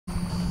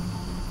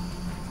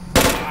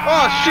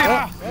Oh shit!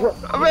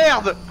 Ah,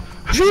 merde!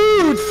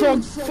 Dude,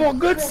 for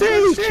God's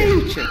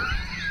sake!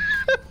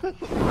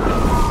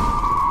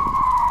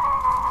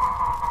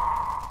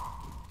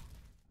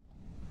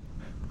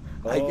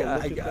 Oh, look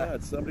at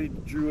that. Somebody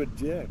drew a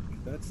dick.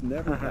 That's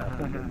never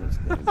happened in this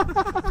game.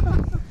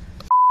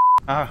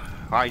 Ah,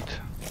 right.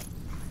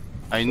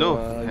 I know.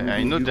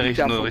 I know there is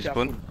no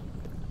respawn.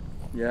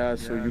 Yeah,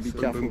 so you be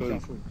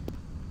careful.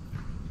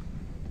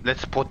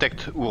 Let's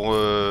protect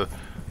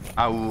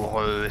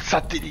our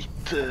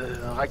satellite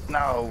right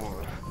now.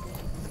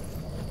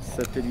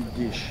 Satellite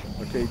dish.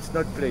 Okay, it's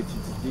not plate,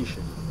 it's dish.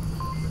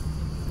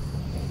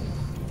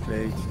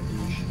 Plate,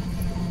 dish.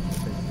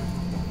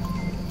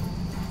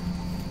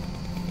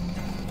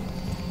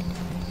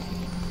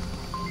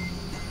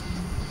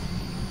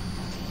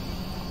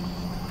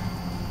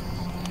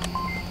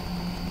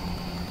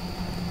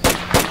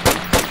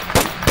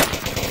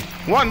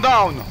 One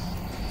down!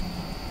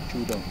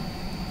 Two down.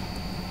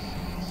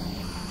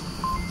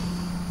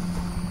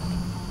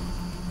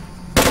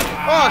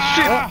 Oh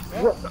shit!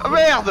 Ah,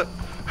 merde!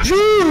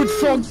 Dude,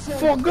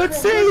 for God's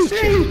sake!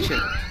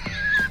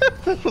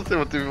 C'est bon,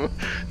 t'es bon.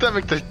 Putain,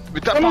 mec,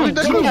 mais t'as Come pas on, vu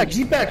d'un coup!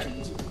 G back!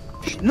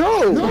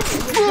 No! No!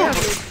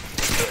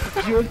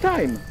 The whole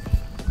time!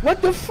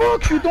 What the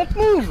fuck? You don't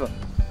move!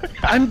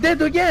 I'm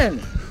dead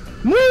again!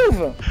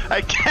 Move!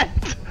 I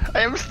can't!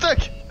 I am stuck!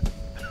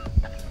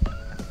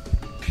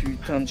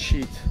 Putain de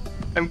shit.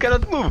 I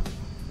cannot move!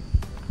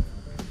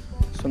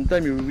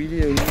 Sometimes you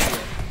really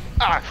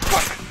Ah,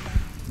 fuck!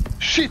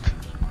 Shit!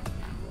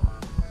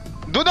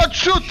 Do not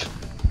shoot!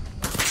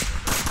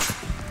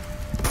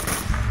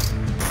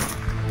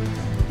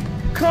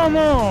 Come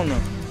on!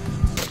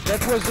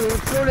 That was a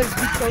flawless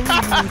victory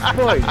you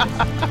spoiled.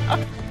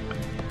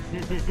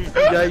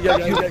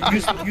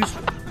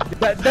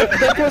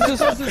 That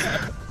was a...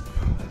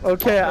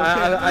 Okay,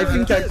 I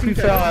think I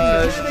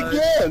prefer...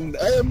 Again!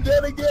 I am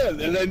dead again!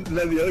 And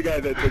then the other guy,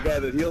 the guy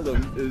that healed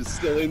him, is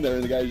still in there,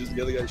 and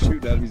the other guy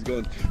shooting at him, he's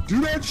going,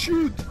 "Do not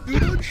shoot! Do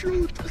not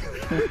shoot!"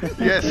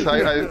 Yes,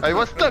 I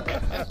was stuck!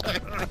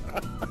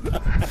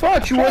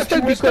 Fuck, you were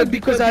stuck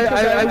because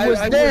I was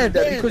dead,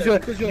 because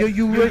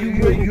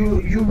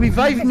you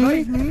revived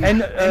me,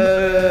 and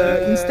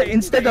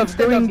instead of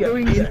going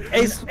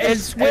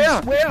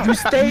elsewhere, you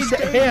stayed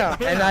here,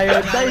 and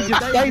I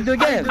died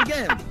again.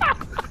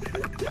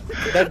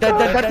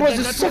 That was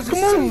a sick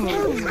move!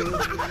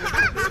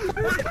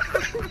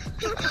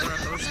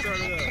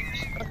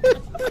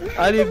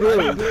 Allez, go!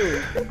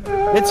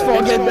 Let's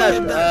forget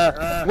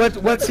that.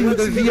 What's in the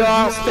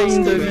VR, stay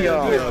in the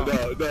VR.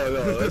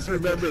 No. Let's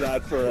remember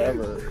that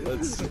forever.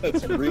 Let's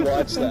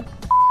rewatch that.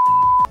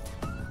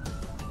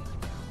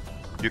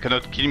 You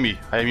cannot kill me.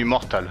 I am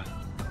immortal.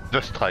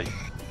 Just try.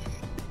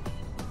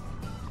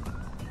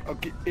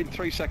 Okay, in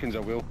 3 seconds I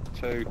will.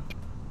 2,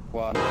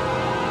 1.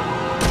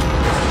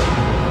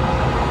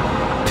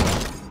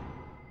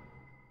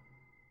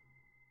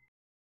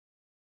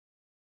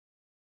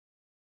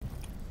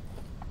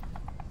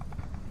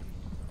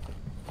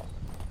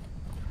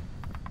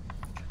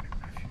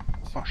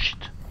 Oh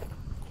shit.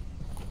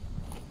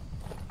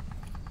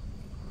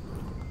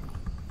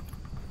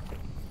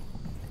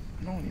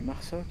 Non, les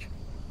marsocs.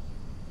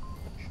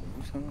 Je suis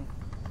où ça va?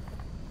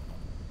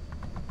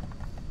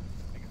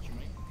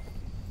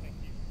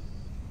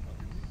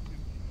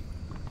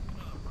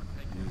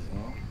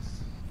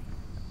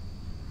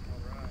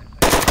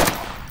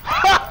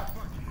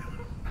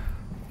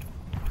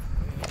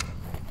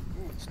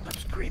 Stop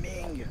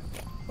screaming!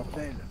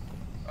 Bordel!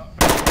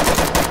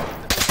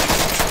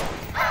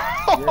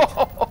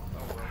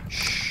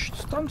 Shh!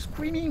 Stop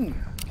screaming!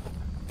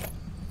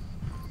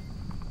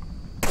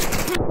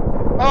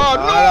 Oh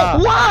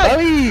no! What? Ah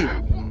oui!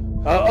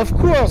 Of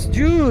course,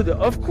 dude!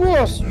 Of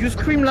course! You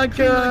scream like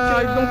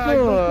I don't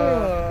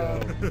know.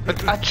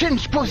 But I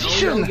changed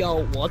position!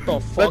 Yo, what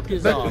the fuck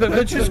is up?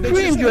 But you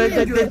scream,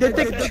 they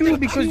detect you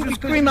because you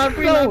scream out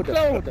loud.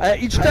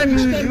 Each time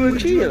you do a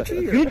kill.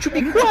 You need to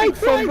be quiet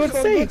for God's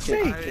sake.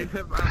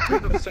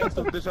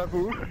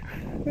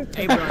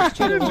 Hey bro, it's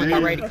too long.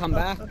 Y'all ready to come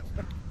back?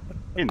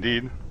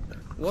 Indeed.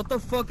 What the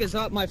fuck is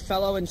up, my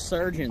fellow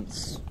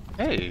insurgents?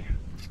 Hey.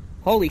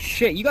 Holy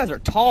shit, you guys are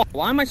tall.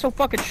 Why am I so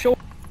fucking short?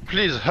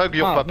 Please hug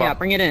your Oh, papa. yeah,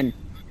 bring it in.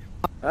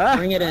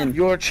 Bring it in.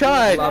 You're a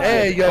child. Lovely.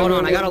 Hey, Hold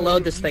on, I gotta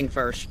load this thing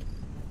first.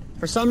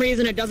 For some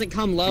reason, it doesn't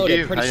come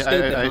loaded. Pretty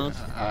stupid,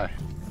 huh?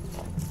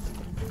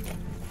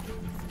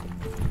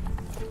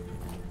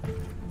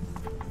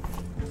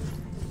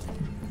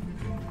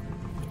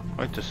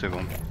 Wait a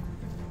second.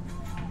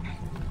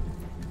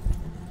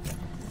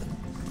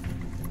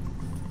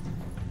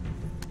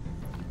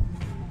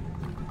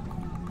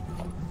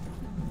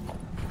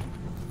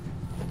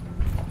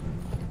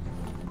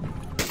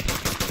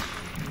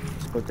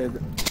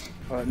 Spotted.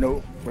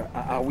 No.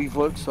 Are we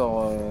Volks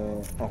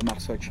or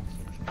Marsoc?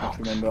 I don't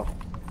remember.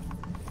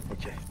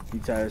 Okay.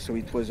 So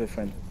it was a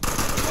friend.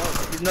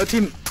 Oh, it's not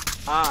him.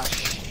 Ah.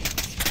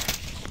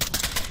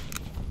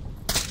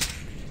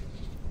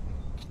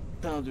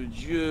 Putain de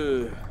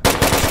Dieu.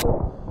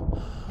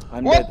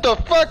 I'm What dead. the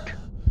fuck?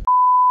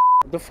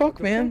 The fuck,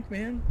 man?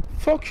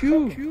 Fuck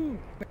you!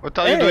 What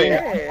are you doing?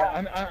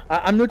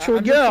 I'm not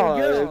your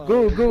girl.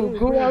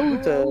 Go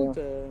out.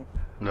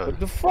 No. What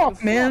the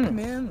fuck,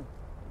 man?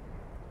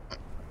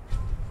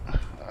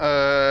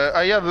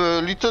 I have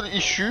a little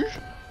issue.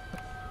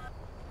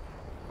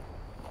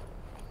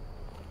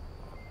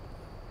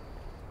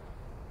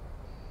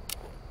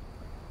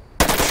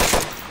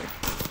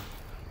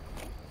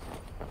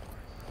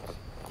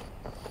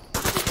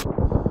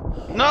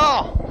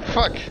 No!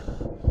 Fuck!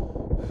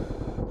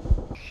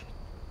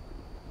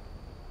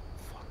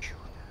 Fuck you.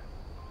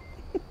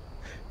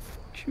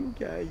 Fuck you,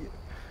 guy.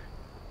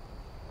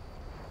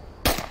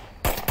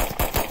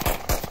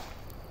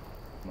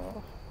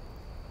 Mort.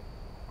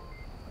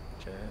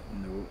 Okay,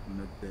 no,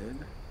 not dead.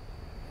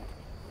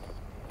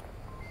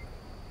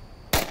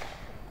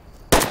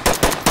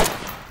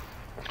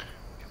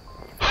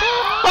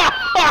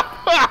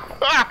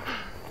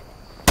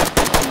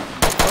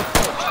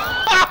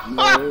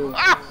 No.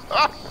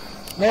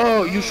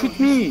 No, you shoot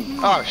me!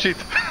 Ah, shit!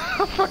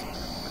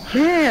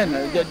 Man,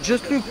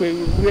 just look,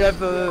 we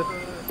have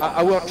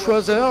our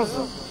trousers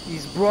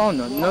is brown,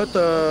 not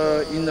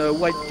in a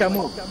white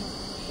camo.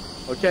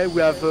 Okay,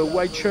 we have a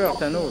white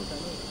shirt and all.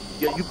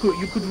 Yeah, you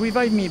could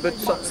revive me, but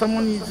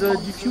someone is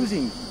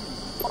defusing.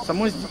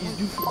 Someone is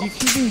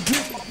defusing.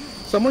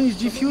 Someone is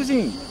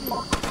defusing.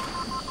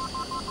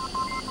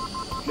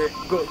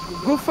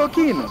 Go fuck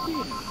him.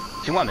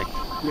 C'est moi, mec.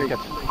 Wait.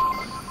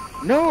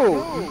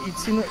 No,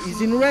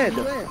 he's in red.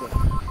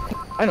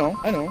 I know.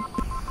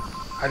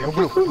 Allez, au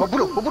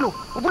boulot,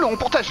 on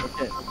protège.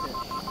 Okay.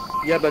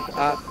 Yeah, but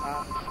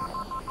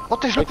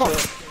Protège le pont.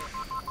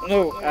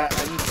 No,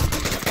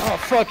 oh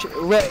fuck,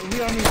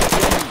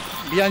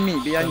 behind me.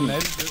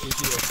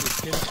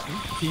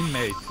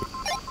 Teammate.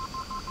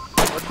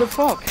 What the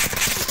fuck?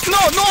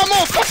 Non,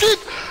 fuck it!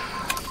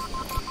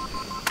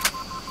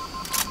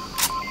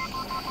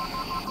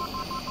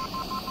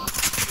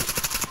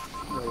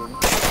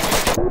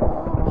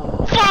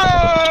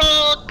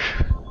 Fuck!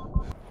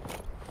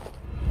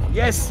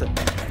 Yes!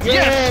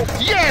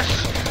 Yes!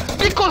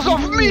 Because of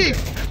me!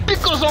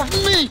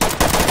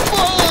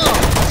 Oh!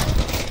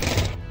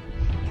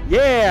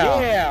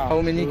 Yeah!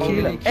 How many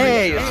kills?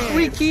 Hey,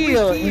 3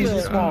 kills in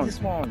this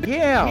one.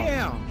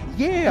 Yeah!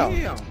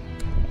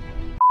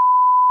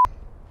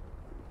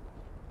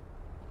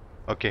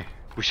 Okay,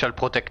 we shall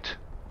protect.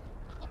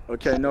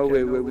 Okay, now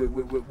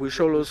we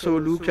shall also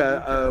look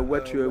at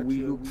what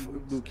we look.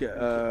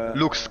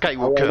 Luke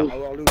Skywalker.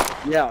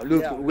 Yeah,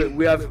 look,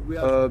 we have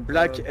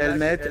black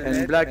helmet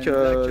and black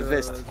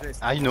vest.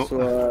 I know.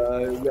 So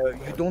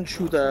you don't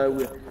shoot.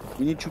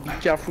 We need to be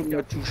careful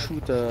not to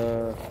shoot.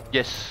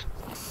 Yes.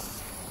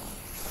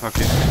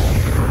 Okay.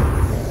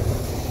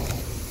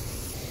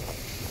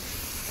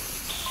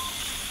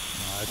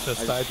 I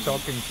just started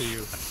talking to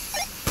you.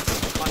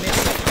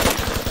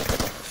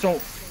 So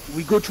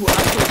we go to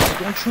us.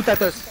 Don't shoot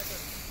at us.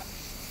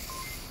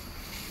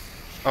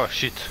 Oh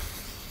shit.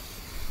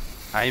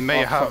 I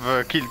may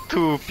have killed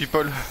 2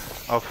 people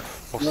off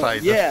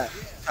side. Yeah.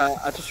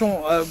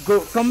 Attention.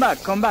 Come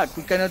back.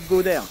 We cannot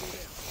go there.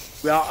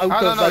 We are out of no,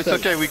 battle. it's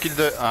okay. We killed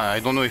the. I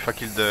don't know if I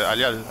killed the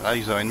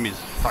other enemies.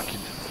 Fuck it.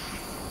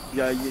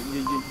 Yeah,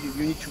 you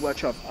need to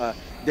watch out.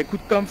 They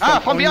could come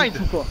from behind!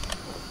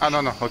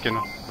 No, okay,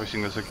 no.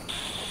 Everything was okay.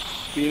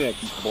 Phoenix,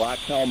 black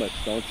helmet,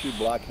 don't you?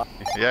 Black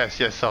helmet.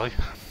 Yes, sorry.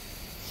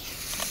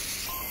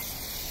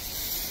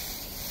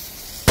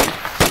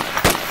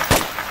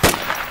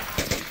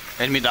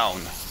 Enemy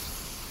down.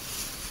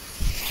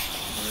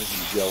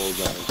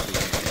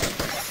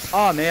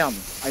 Ah merde,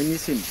 I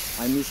miss him.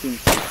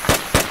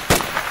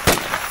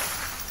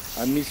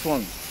 I miss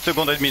one.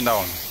 Second enemy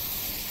down.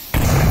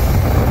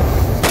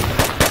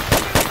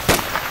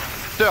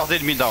 Third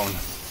enemy down.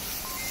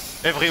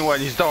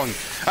 Everyone is down.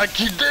 I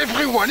killed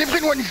everyone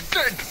is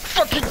dead.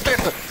 Fucking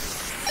dead.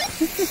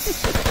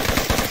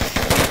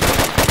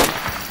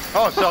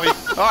 Oh, sorry.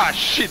 Ah,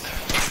 shit.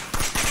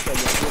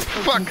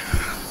 Fuck.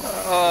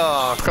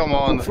 Oh, come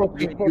on.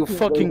 You're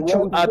fucking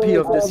too happy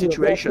of the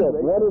situation.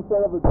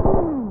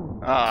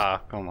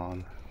 Ah, come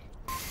on.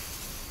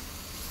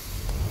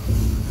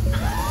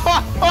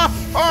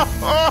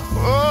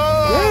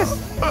 Yes.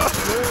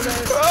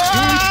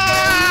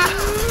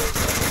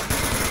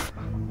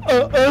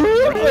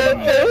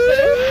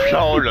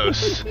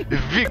 Flawless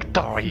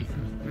victory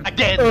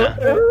again.